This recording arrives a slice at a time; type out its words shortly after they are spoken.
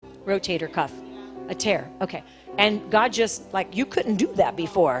rotator cuff, a tear. Okay. And God just, like, you couldn't do that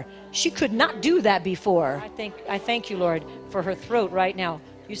before. She could not do that before. I thank you, Lord, for her throat right now.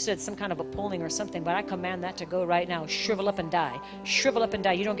 You said some kind of a pulling or something, but I command that to go right now. Shrivel up and die. Shrivel up and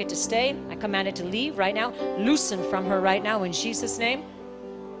die. You don't get to stay. I command it to leave right now. Loosen from her right now in Jesus' name.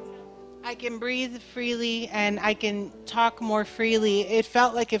 I can breathe freely and I can talk more freely. It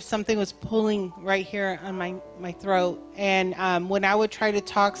felt like if something was pulling right here on my throat. And when I would try to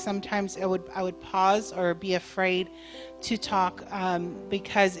talk, sometimes I would pause or be afraid to talk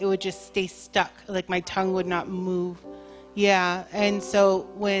because it would just stay stuck. Like my tongue would not move. Yeah. And so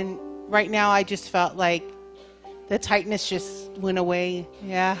right now I just felt like the tightness just went away.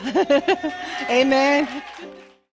 Yeah. Amen.